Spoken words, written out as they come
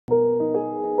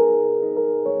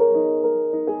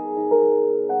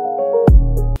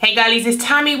Hey girlies, it's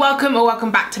Tammy.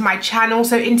 Welcome back to my channel.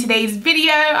 So in today's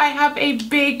video, I have a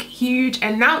big, huge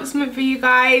announcement for you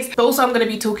guys. But also I'm going to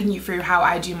be talking you through how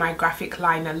I do my graphic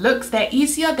liner looks. They're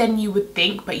easier than you would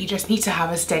think, but you just need to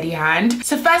have a steady hand.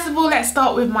 So first of all, let's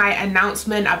start with my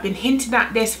announcement. I've been hinting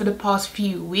at this for the past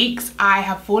few weeks. I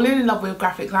have fallen in love with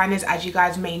graphic liners. As you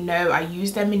guys may know, I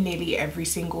use them in nearly every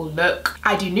single look.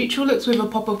 I do neutral looks with a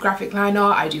pop of graphic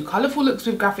liner. I do colourful looks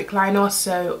with graphic liner.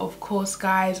 So of course,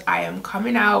 guys, I am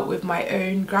coming out with my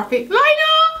own graphic liner.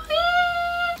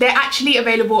 They're actually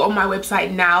available on my website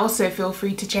now, so feel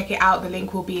free to check it out. The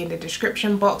link will be in the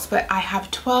description box. But I have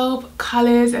 12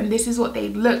 colours and this is what they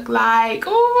look like.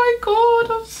 Oh my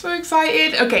god, I'm so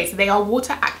excited. Okay, so they are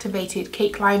water activated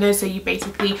cake liners. So you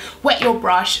basically wet your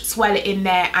brush, swirl it in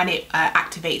there, and it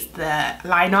activates the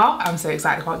liner. I'm so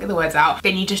excited, I can't get the words out.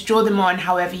 Then you just draw them on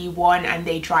however you want and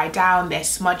they dry down. They're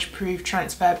smudge proof,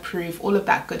 transfer proof, all of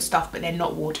that good stuff, but they're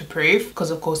not waterproof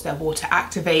because of course they're water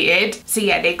activated. So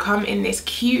yeah, they come in this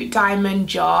cute diamond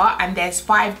jar and there's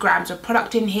 5 grams of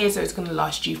product in here, so it's going to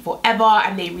last you forever,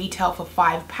 and they retail for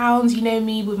 £5. You know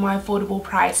me with my affordable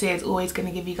prices, always going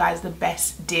to give you guys the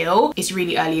best deal. It's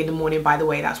really early in the morning, by the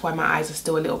way, that's why my eyes are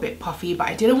still a little bit puffy, but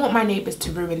I didn't want my neighbours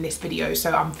to ruin this video,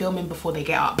 so I'm filming before they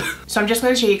get up. So I'm just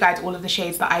going to show you guys all of the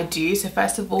shades that I do. So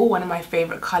first of all, one of my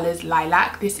favourite colours,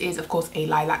 lilac. This is of course a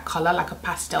lilac colour, like a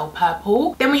pastel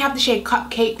purple. Then we have the shade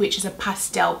cupcake, which is a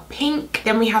pastel pink.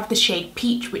 Then we have the shade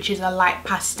peach, which is a light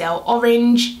pastel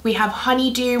orange. We have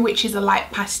honeydew, which is a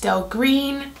light pastel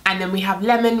green. And then we have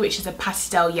lemon, which is a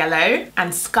pastel yellow,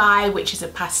 and sky, which is a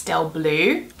pastel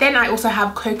blue. Then I also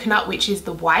have coconut, which is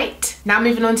the white. Now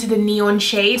moving on to the neon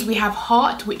shades, we have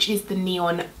heart, which is the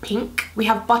neon pink. We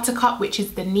have buttercup, which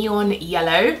is the neon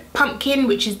yellow. Pumpkin,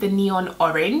 which is the neon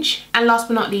orange. And last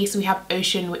but not least, we have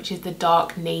ocean, which is the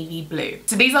dark navy blue.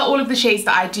 So these are all of the shades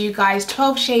that I do, guys.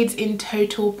 12 shades in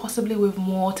total, possibly with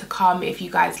more to come if you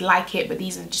guys like it, but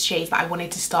these are just shades that I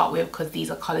wanted to start with because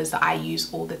these are colors that I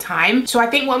use all the time. So I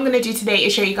think what I'm going to do today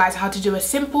is show you guys how to do a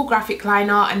simple graphic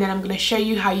liner, and then I'm going to show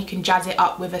you how you can jazz it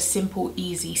up with a simple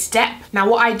easy step. Now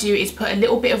what I do is put a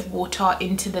little bit of water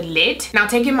into the lid. Now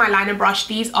taking my liner brush,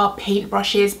 these are paint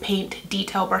brushes, paint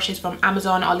detail brushes from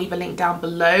Amazon. I'll leave a link down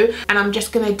below, and I'm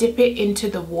just going to dip it into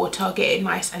the water, get it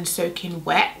nice and soaking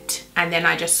wet, and then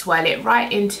I just swirl it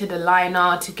right into the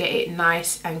liner to get it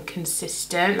nice and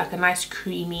consistent, like a nice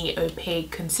creamy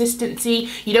opaque consistency.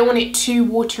 You don't want it too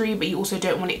watery, but you also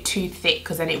don't want it too thick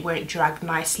because then it won't drag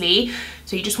nicely.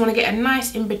 So you just want to get a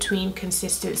nice in-between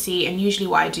consistency, and usually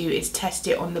what I do is test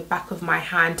it on the back of my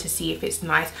hand to see if it's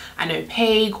nice and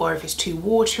opaque or if it's too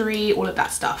watery, all of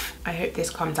that stuff. I hope this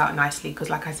comes out nicely because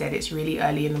like I said, it's really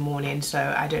early in the morning,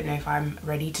 so I don't know if I'm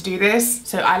ready to do this.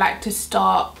 So I like to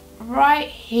start right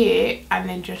here and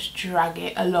then just drag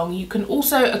it along. You can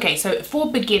also, okay, so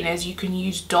for beginners you can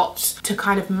use dots to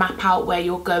kind of map out where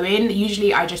you're going.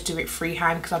 Usually I just do it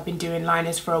freehand because I've been doing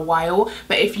liners for a while,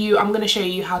 but if you, I'm going to show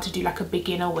you how to do like a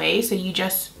beginner way. So you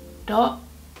just dot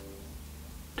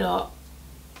dot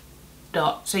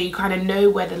dot, so you kind of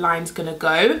know where the line's gonna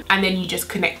go, and then you just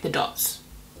connect the dots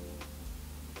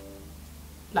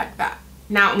like that.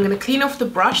 Now I'm going to clean off the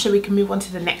brush so we can move on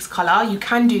to the next colour. You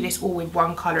can do this all with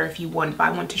one colour if you want, but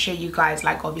I want to show you guys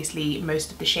like obviously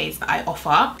most of the shades that I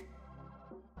offer.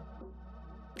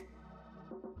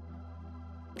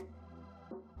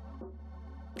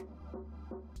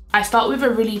 I start with a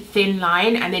really thin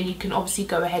line, and then you can obviously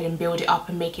go ahead and build it up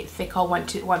and make it thicker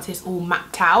once it's all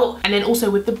mapped out. And then also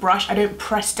with the brush, I don't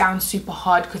press down super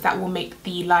hard because that will make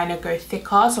the liner go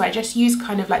thicker. So I just use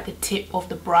kind of like the tip of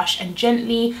the brush and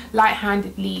gently,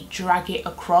 light-handedly drag it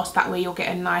across. That way you'll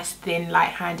get a nice thin,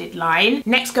 light-handed line.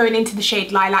 Next, going into the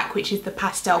shade lilac, which is the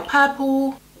pastel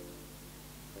purple.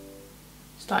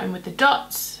 Starting with the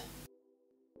dots.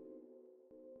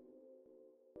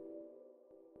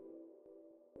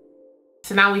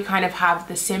 So now we kind of have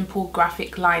the simple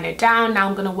graphic liner down. Now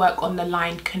I'm going to work on the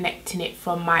line connecting it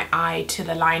from my eye to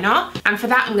the liner. And for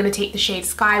that, I'm going to take the shade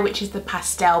Sky, which is the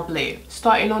pastel blue.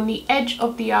 Starting on the edge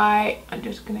of the eye, I'm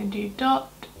just going to do dot,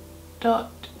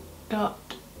 dot,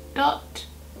 dot, dot.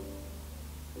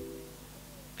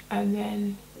 And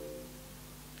then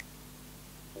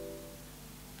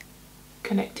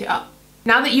connect it up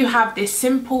Now that you have this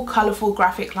simple, colourful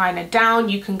graphic liner down,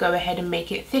 you can go ahead and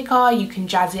make it thicker, you can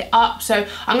jazz it up. So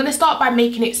I'm going to start by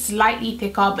making it slightly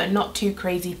thicker, but not too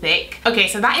crazy thick. Okay,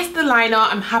 so that is the liner.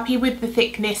 I'm happy with the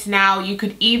thickness now. You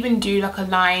could even do like a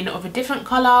line of a different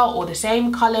colour or the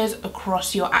same colours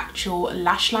across your actual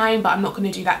lash line, but I'm not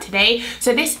going to do that today.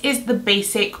 So this is the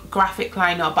basic graphic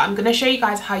liner, but I'm going to show you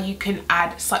guys how you can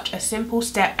add such a simple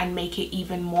step and make it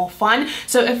even more fun.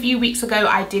 So a few weeks ago,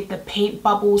 I did the paint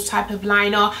bubbles type of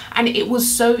liner and it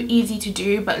was so easy to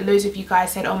do, but loads of you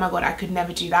guys said, oh my god, I could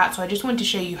never do that. So I just wanted to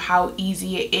show you how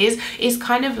easy it is. It's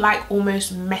kind of like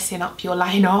almost messing up your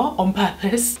liner on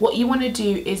purpose. What you want to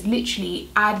do is literally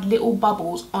add little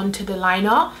bubbles onto the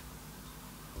liner.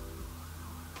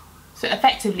 So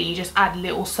effectively you just add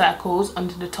little circles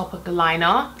onto the top of the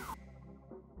liner.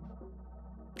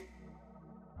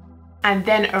 And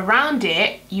then around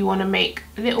it you want to make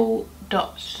little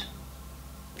dots.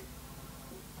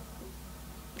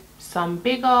 Some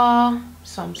bigger,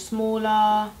 some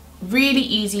smaller. Really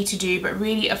easy to do, but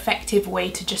really effective way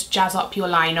to just jazz up your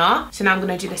liner. So now I'm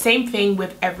going to do the same thing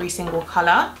with every single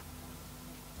colour.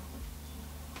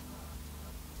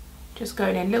 Just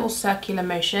going in little circular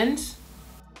motions.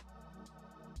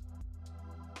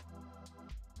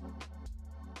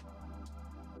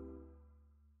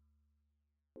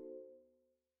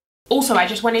 Also, I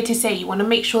just wanted to say you want to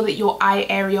make sure that your eye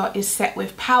area is set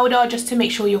with powder just to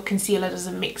make sure your concealer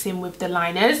doesn't mix in with the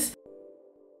liners.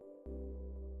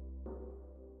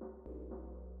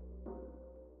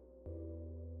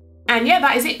 And yeah,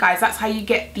 that is it guys. That's how you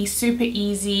get the super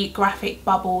easy graphic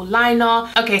bubble liner.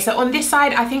 Okay, so on this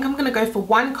side, I think I'm going to go for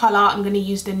one colour. I'm going to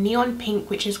use the neon pink,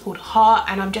 which is called Heart,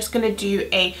 and I'm just going to do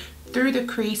a through the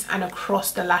crease and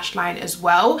across the lash line as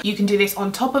well. You can do this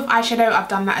on top of eyeshadow. I've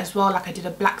done that as well, like I did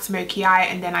a black smoky eye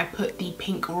and then I put the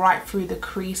pink right through the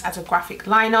crease as a graphic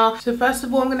liner. So first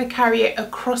of all, I'm going to carry it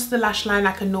across the lash line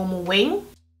like a normal wing.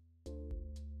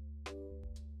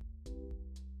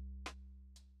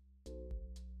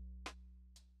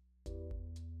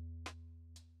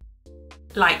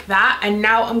 Like that. And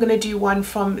now I'm going to do one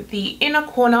from the inner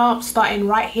corner, starting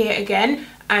right here again,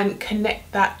 and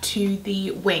connect that to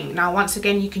the wing. Now once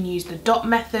again, you can use the dot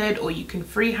method or you can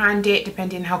freehand it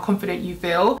depending on how confident you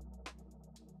feel.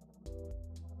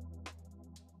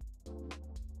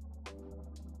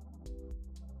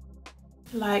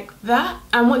 Like that.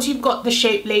 And once you've got the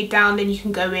shape laid down, then you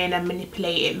can go in and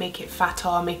manipulate it, make it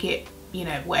fatter, make it, you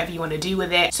know, whatever you want to do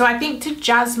with it. So I think to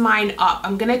jazz mine up,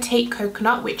 I'm going to take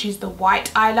Coconut, which is the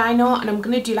white eyeliner, and I'm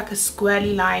going to do like a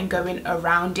squirrely line going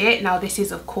around it. Now this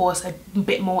is of course a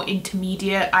bit more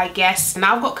intermediate, I guess.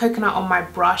 Now I've got Coconut on my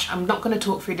brush. I'm not going to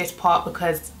talk through this part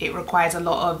because it requires a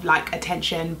lot of like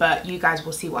attention, but you guys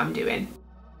will see what I'm doing.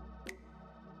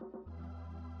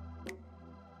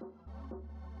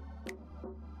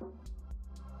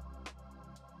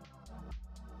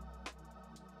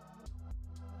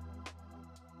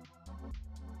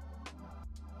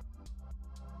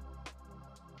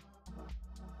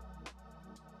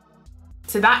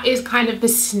 So that is kind of the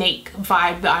snake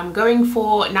vibe that I'm going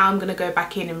for. Now I'm going to go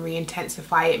back in and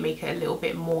re-intensify it, make it a little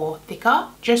bit more thicker.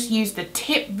 Just use the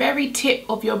tip, very tip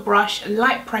of your brush,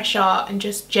 light pressure, and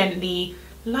just gently,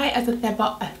 light as a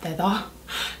feather,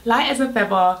 light as a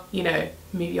feather, you know,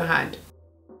 move your hand.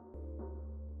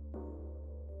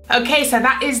 Okay, so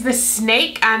that is the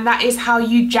snake, and that is how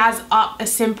you jazz up a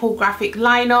simple graphic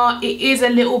liner. It is a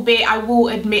little bit, I will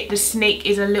admit, the snake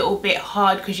is a little bit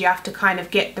hard because you have to kind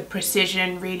of get the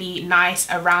precision really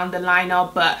nice around the liner,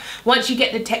 but once you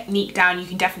get the technique down, you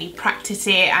can definitely practice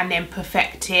it and then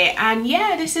perfect it. And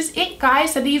yeah, this is it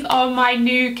guys. So these are my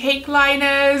new cake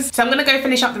liners. So I'm gonna go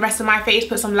finish up the rest of my face,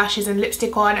 put some lashes and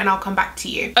lipstick on, and I'll come back to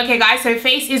you. Okay guys, so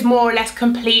face is more or less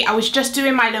complete. I was just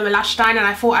doing my lower lash line and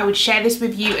I thought I would share this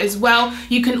with you as well.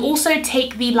 You can also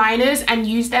take the liners and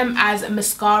use them as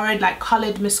mascara, like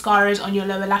coloured mascaras on your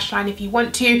lower lash line if you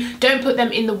want to. Don't put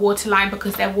them in the waterline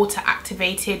because they're water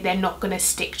activated. They're not going to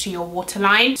stick to your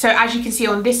waterline. So as you can see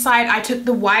on this side, I took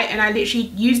the white and I literally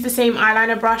used the same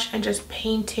eyeliner brush and just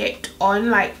paint it on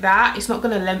like that. It's not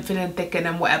going to lengthen and thicken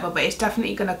and whatever, but it's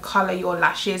definitely going to colour your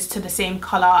lashes to the same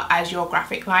colour as your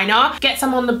graphic liner. Get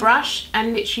some on the brush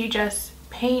and literally just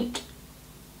paint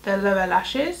the lower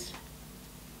lashes.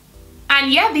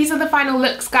 And yeah, these are the final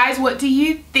looks, guys. What do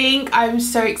you think? I'm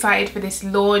so excited for this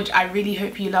launch. I really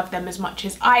hope you love them as much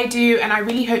as I do, and I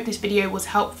really hope this video was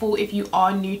helpful if you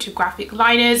are new to graphic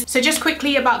liners. So just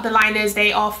quickly about the liners,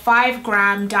 they are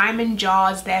 5-gram diamond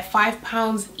jars. They're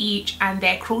 £5 each, and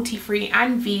they're cruelty free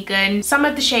and vegan. Some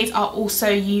of the shades are also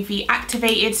UV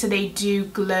activated, so they do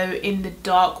glow in the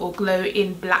dark or glow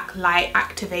in black light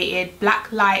activated,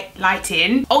 black light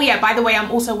lighting. Oh yeah, by the way,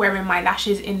 I'm also wearing my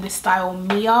lashes in the style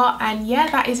Mia. And yeah,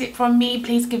 that is it from me.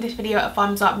 Please give this video a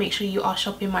thumbs up. Make sure you are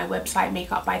shopping my website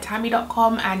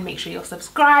makeupbytammi.com, and make sure you're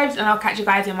subscribed, and I'll catch you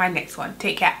guys in my next one.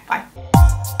 Take care.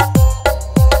 Bye.